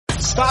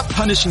Stop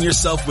punishing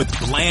yourself with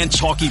bland,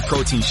 chalky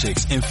protein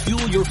shakes and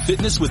fuel your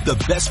fitness with the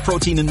best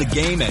protein in the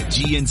game at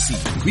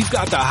GNC. We've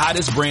got the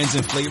hottest brands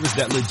and flavors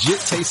that legit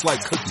taste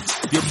like cookies,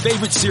 your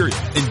favorite cereal,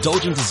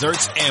 indulgent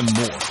desserts, and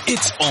more.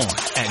 It's on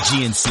at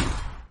GNC.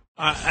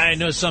 I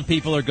know some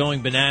people are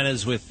going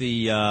bananas with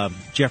the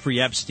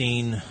Jeffrey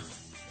Epstein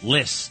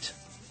list.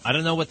 I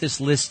don't know what this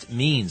list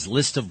means.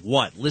 List of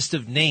what? List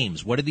of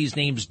names. What do these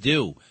names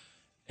do?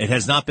 It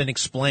has not been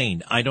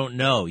explained. I don't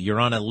know.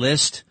 You're on a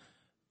list.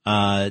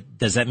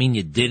 Does that mean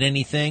you did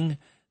anything?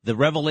 The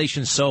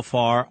revelations so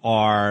far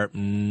are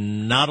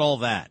not all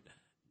that.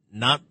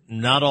 Not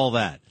all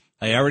that.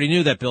 I already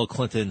knew that Bill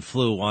Clinton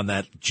flew on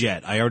that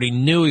jet. I already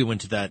knew he went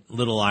to that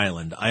little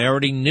island. I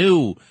already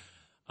knew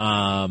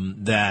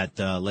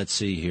let's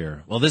see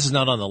here. Well, this is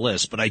not on the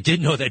list, but I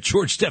did know that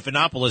George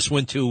Stephanopoulos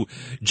went to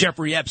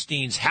Jeffrey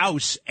Epstein's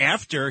house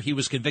after he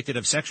was convicted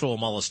of sexual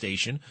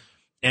molestation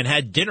and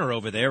had dinner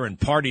over there and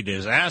partied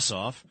his ass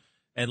off,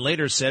 and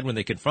later said when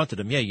they confronted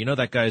him, yeah, you know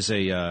that guy's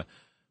a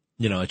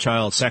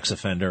child sex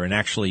offender and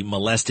actually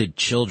molested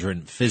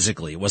children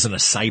physically. It wasn't a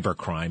cyber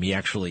crime. He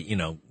actually,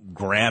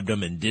 grabbed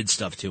them and did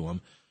stuff to them.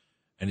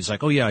 And he's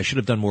like, oh, yeah, I should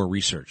have done more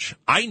research.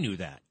 I knew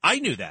that. I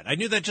knew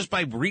that just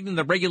by reading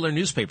the regular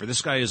newspaper.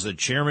 This guy is the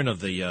chairman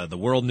of the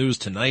World News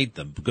Tonight,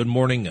 the Good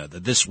Morning, the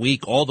This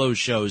Week, all those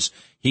shows.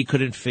 He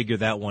couldn't figure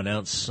that one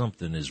out.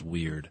 Something is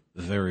weird.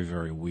 Very,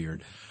 very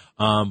weird.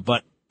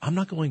 But I'm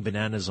not going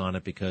bananas on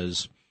it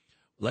because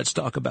let's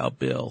talk about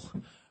Bill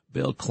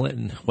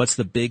Clinton. What's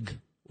the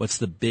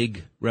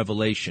big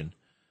revelation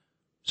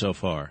so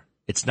far?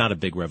 It's not a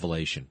big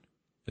revelation.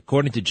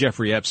 According to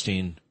Jeffrey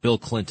Epstein, Bill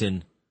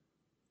Clinton,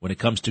 when it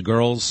comes to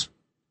girls,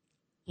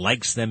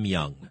 likes them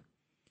young.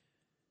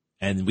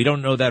 And we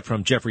don't know that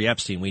from Jeffrey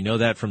Epstein. We know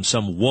that from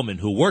some woman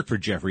who worked for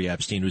Jeffrey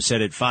Epstein who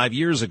said it 5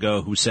 years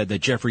ago, who said that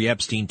Jeffrey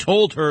Epstein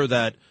told her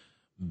that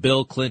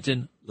Bill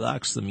Clinton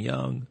likes them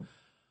young.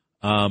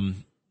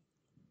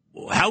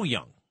 How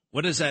young?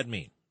 What does that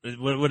mean?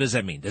 What does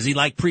that mean? Does he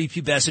like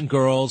prepubescent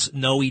girls?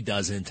 No, he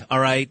doesn't. All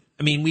right.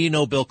 I mean, we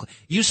know Bill.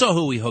 You saw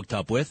who he hooked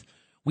up with.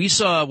 We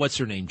saw, what's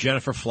her name?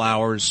 Jennifer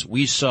Flowers.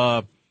 We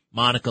saw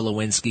Monica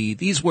Lewinsky.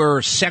 These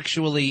were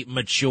sexually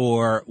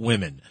mature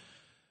women.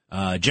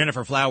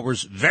 Jennifer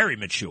Flowers, very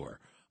mature.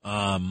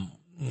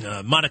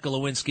 Monica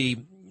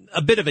Lewinsky,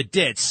 a bit of a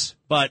ditz,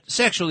 but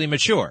sexually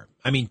mature.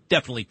 I mean,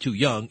 definitely too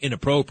young,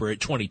 inappropriate,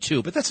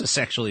 22, but that's a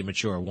sexually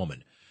mature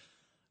woman.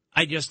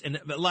 And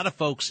a lot of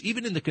folks,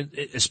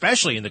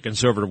 especially in the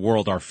conservative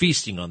world, are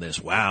feasting on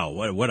this. Wow,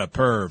 what a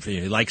perv.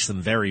 He likes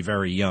them very,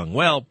 very young.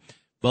 Well,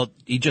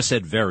 he just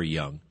said very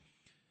young.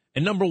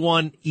 And number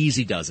one,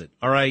 easy does it.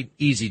 All right,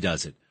 easy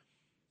does it.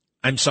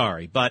 I'm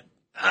sorry, but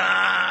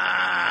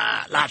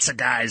lots of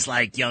guys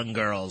like young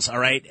girls. All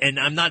right, and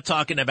I'm not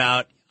talking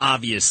about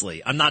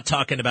obviously. Right,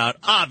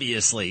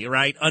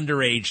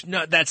 underage.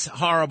 No, that's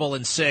horrible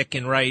and sick,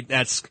 and right,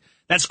 that's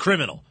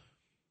criminal.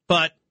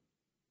 But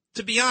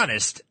to be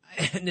honest,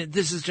 and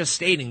this is just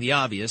stating the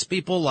obvious,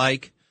 people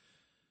like,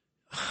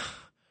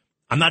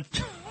 I'm not,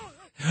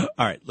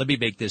 all right, let me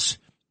make this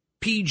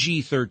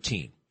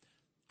PG-13.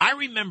 I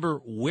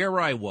remember where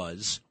I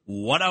was,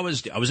 what I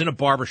was in a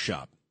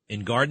barbershop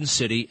in Garden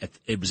City.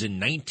 It was in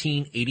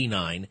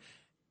 1989.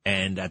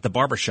 And at the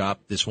barbershop,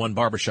 this one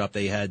barbershop,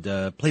 they had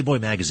Playboy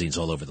magazines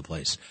all over the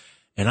place.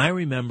 And I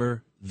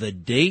remember the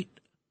date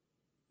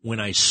when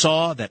I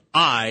saw that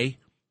I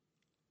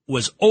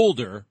was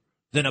older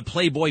than a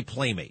Playboy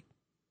Playmate.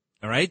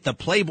 All right? The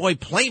Playboy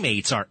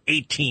Playmates are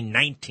 18,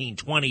 19,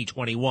 20,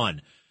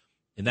 21.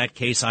 In that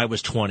case, I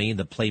was 20 and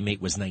the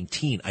Playmate was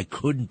 19. I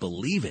couldn't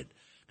believe it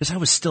because I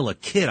was still a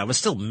kid. I was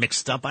still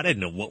mixed up. I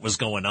didn't know what was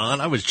going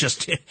on. I was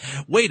just,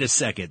 wait a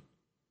second.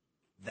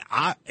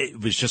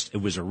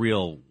 It was a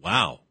real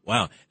wow.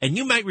 And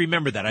you might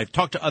remember that. I've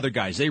talked to other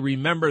guys. They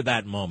remember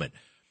that moment.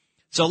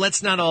 So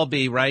let's not all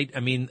be right.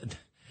 I mean,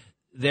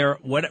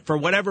 for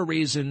whatever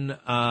reason,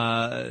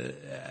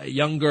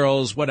 young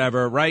girls,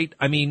 whatever, right?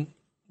 I mean,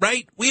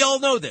 right? We all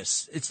know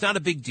this. It's not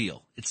a big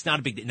deal.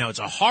 Now, it's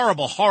a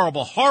horrible,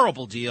 horrible,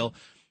 horrible deal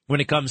when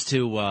it comes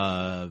to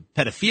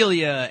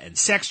pedophilia and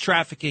sex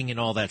trafficking and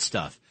all that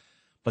stuff.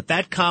 But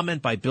that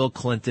comment by Bill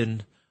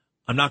Clinton,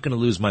 I'm not going to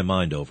lose my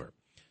mind over.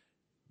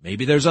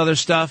 Maybe there's other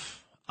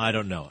stuff. I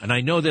don't know. And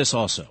I know this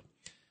also.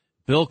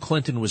 Bill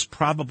Clinton was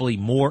probably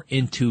more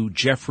into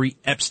Jeffrey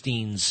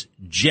Epstein's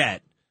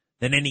jet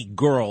than any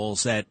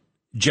girls that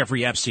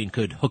Jeffrey Epstein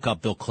could hook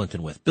up Bill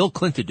Clinton with. Bill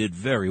Clinton did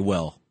very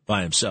well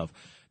by himself.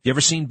 Have you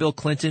ever seen Bill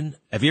Clinton?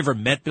 Have you ever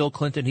met Bill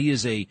Clinton? He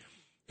is an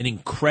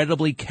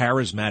incredibly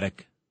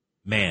charismatic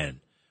man,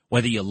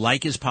 whether you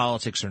like his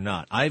politics or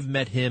not. I've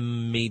met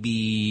him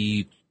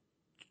maybe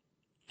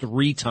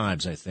 3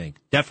 times, I think.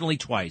 Definitely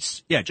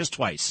twice. Yeah, just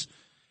twice.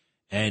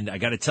 And I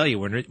got to tell you,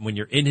 when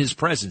you're in his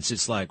presence,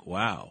 it's like,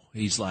 wow.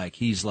 He's like,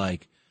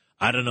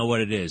 I don't know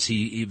what it is.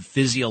 He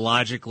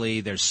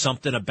physiologically, there's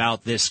something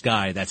about this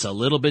guy that's a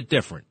little bit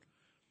different.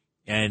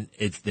 And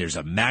there's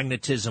a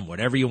magnetism,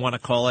 whatever you want to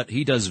call it.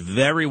 He does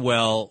very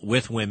well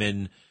with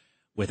women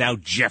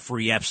without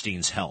Jeffrey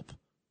Epstein's help,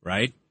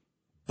 right?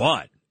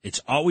 But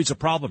It's always a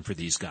problem for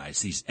these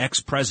guys, these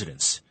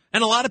ex-presidents,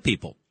 and a lot of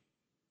people.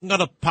 You know,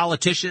 the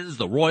politicians,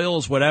 the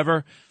royals,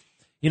 whatever.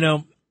 You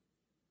know,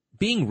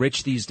 being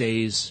rich these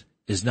days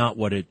is not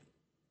what it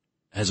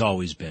has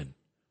always been.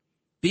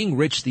 Being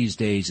rich these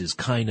days is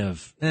kind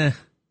of,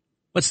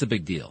 what's the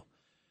big deal?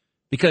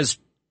 Because,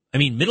 I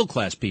mean,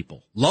 middle-class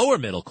people, lower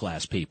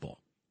middle-class people,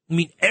 I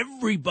mean,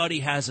 everybody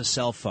has a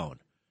cell phone.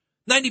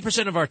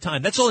 90% of our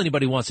time, that's all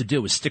anybody wants to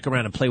do is stick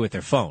around and play with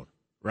their phone,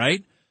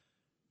 right?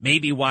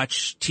 Maybe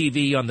watch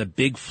TV on the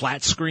big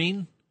flat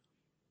screen.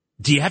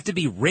 Do you have to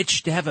be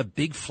rich to have a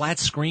big flat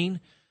screen?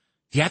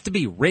 Do you have to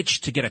be rich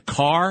to get a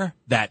car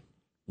that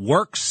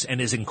works and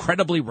is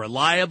incredibly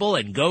reliable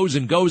and goes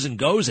and goes and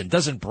goes and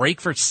doesn't break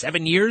for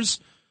 7 years?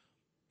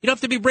 You don't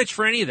have to be rich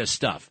for any of this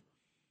stuff.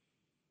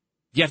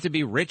 Do you have to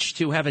be rich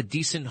to have a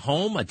decent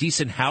home, a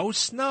decent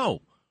house?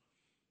 No.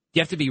 Do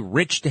you have to be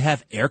rich to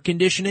have air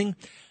conditioning?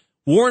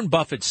 Warren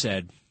Buffett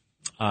said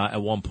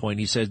at one point,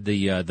 he said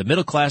the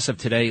middle class of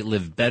today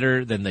live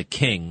better than the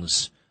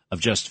kings of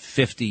just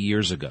 50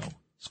 years ago.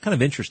 It's kind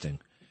of interesting.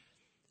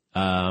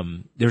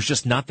 There's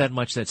just not that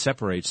much that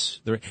separates.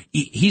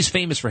 He's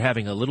famous for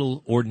having a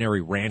little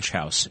ordinary ranch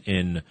house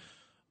in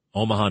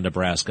Omaha,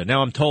 Nebraska.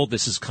 Now, I'm told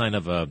this is kind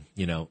of a,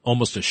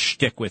 almost a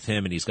shtick with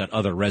him, and he's got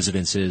other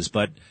residences,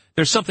 but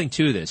there's something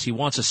to this. He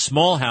wants a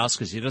small house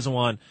because he doesn't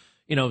want,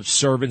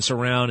 servants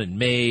around and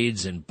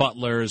maids and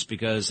butlers,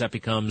 because that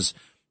becomes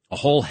a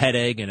whole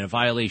headache and a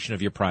violation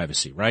of your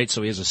privacy, right?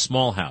 So he has a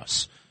small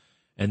house.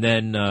 And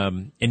then,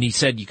 and he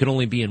said you can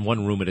only be in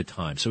one room at a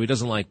time. So he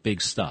doesn't like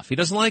big stuff. He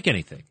doesn't like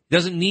anything. He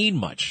doesn't need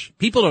much.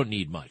 People don't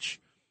need much.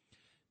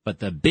 But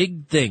the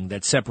big thing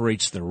that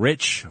separates the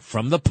rich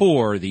from the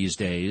poor these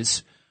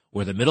days,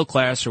 or the middle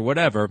class or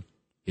whatever,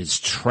 is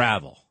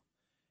travel.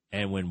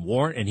 And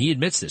and he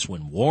admits this,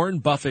 when Warren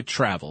Buffett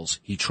travels,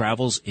 he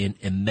travels in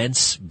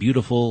immense,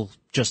 beautiful,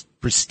 just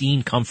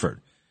pristine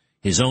comfort,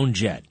 his own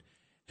jet.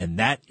 And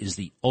that is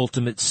the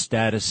ultimate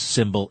status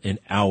symbol in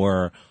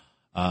our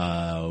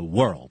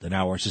world, in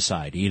our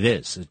society. It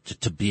is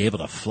to be able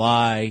to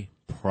fly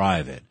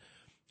private.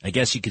 I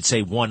guess you could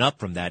say one up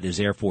from that is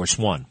Air Force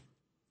One.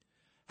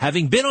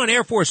 Having been on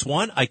Air Force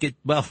One,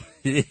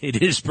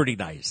 it is pretty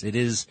nice. It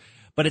is,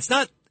 but it's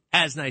not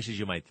as nice as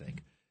you might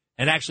think.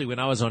 And actually, when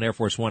I was on Air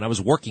Force One, I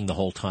was working the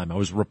whole time. I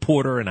was a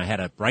reporter, and I had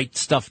to write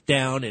stuff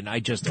down, and I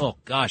just,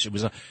 it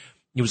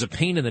was a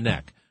pain in the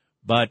neck.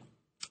 But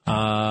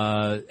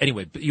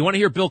anyway, you want to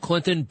hear Bill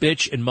Clinton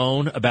bitch and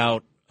moan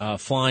about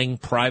flying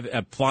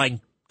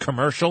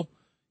commercial?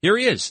 Here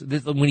he is.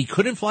 When he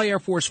couldn't fly Air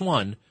Force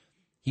One,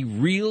 he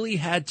really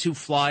had to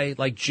fly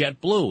like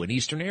JetBlue and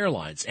Eastern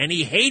Airlines, and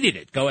he hated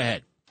it. Go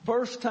ahead.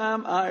 First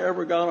time I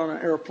ever got on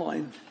an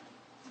airplane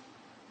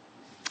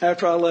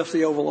after I left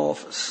the Oval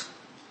Office.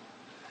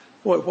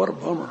 Boy, what a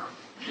bummer.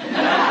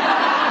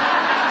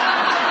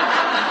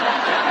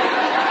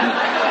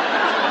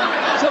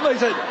 Somebody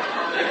said,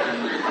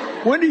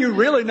 when do you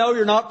really know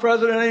you're not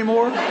president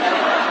anymore?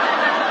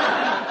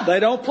 They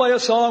don't play a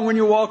song when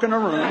you walk in a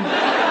room.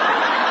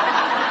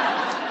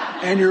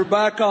 And you're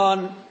back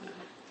on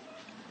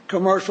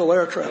commercial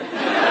air travel.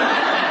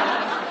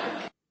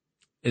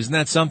 Isn't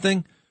that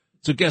something?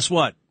 So guess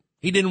what?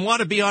 He didn't want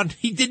to be on.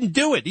 He didn't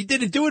do it. He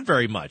didn't do it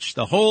very much.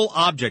 The whole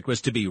object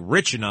was to be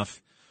rich enough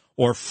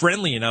or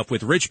friendly enough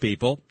with rich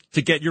people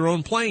to get your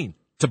own plane,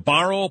 to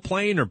borrow a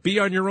plane or be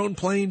on your own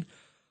plane,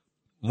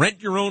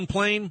 rent your own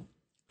plane.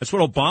 That's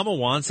what Obama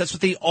wants. That's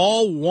what they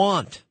all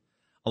want.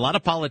 A lot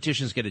of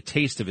politicians get a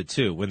taste of it,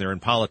 too, when they're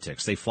in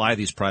politics. They fly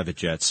these private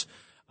jets.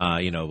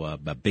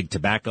 Big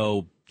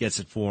Tobacco gets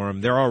it for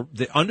them.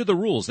 Under the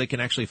rules, they can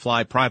actually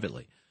fly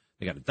privately.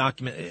 They got a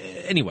document.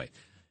 Anyway,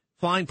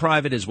 flying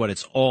private is what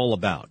it's all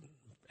about.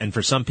 And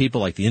for some people,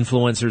 like the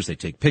influencers, they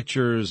take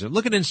pictures.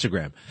 Look at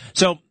Instagram.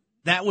 So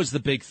that was the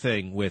big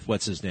thing with,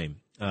 what's his name,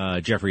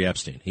 Jeffrey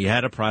Epstein. He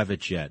had a private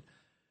jet,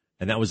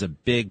 and that was a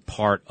big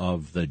part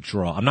of the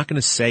draw. I'm not going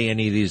to say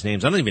any of these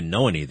names. I don't even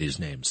know any of these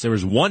names. There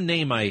was one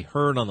name I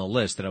heard on the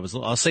list that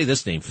I'll say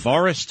this name,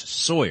 Forrest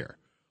Sawyer.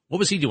 What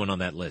was he doing on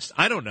that list?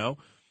 I don't know.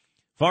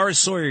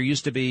 Forrest Sawyer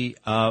used to be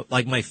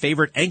like my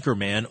favorite anchor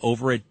man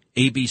over at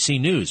ABC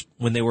News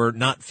when they were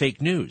not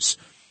fake news.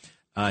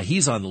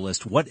 He's on the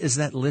list. What does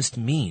that list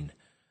mean?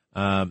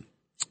 We're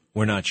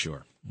not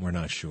sure. We're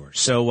not sure.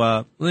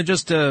 So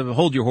just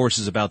hold your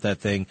horses about that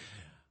thing.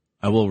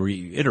 I will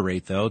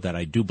reiterate, though, that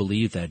I do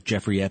believe that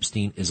Jeffrey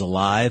Epstein is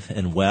alive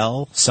and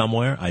well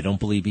somewhere. I don't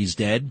believe he's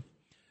dead.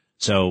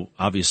 So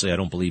obviously I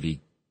don't believe he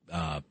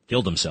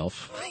killed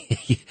himself.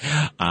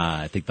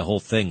 I think the whole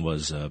thing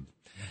was,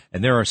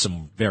 and there are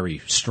some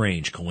very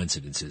strange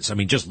coincidences. I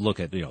mean, just look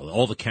at,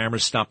 all the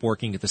cameras stopped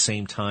working at the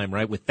same time,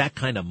 right? With that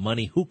kind of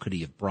money, who could he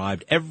have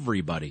bribed?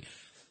 Everybody.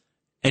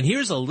 And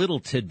here's a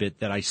little tidbit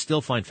that I still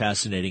find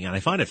fascinating, and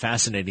I find it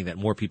fascinating that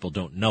more people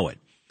don't know it.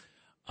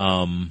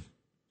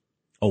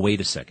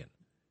 Wait a second.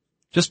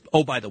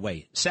 By the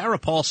way, Sarah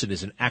Paulson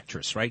is an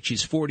actress, right?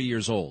 She's 40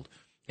 years old,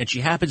 and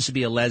she happens to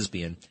be a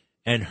lesbian,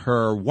 and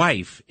her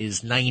wife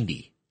is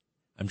 90.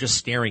 I'm just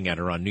staring at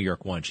her on New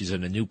York One. She's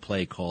in a new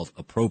play called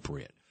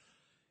Appropriate.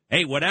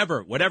 Hey,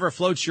 whatever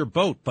floats your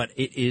boat, but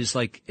it is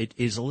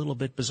a little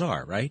bit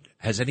bizarre, right?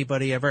 Has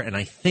anybody ever? And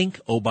I think,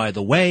 oh, by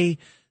the way,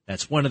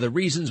 that's one of the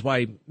reasons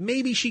why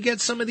maybe she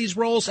gets some of these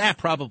roles.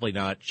 Probably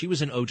not. She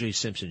was in O.J.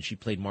 Simpson. She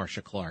played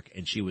Marcia Clark,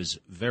 and she was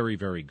very,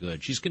 very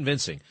good. She's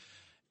convincing,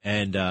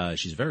 and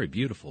she's very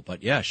beautiful.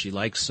 But yeah, she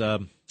likes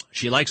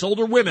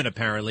older women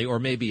apparently, or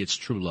maybe it's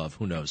true love.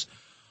 Who knows?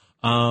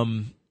 What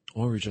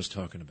were we just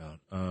talking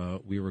about?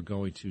 We were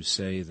going to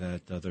say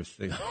that other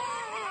thing.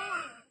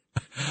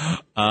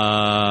 Oh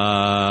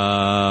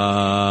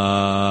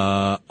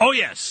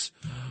yes.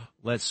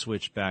 Let's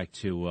switch back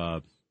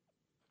to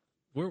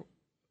Bill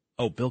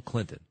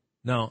Clinton.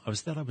 No, I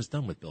was done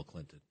with Bill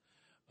Clinton.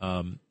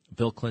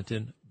 Bill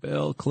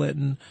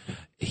Clinton.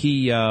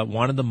 He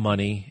wanted the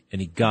money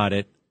and he got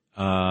it.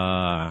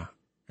 I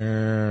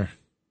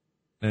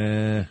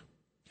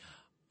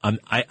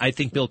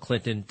think Bill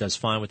Clinton does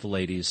fine with the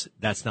ladies.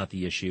 That's not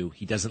the issue.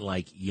 He doesn't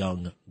like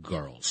young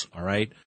girls. All right.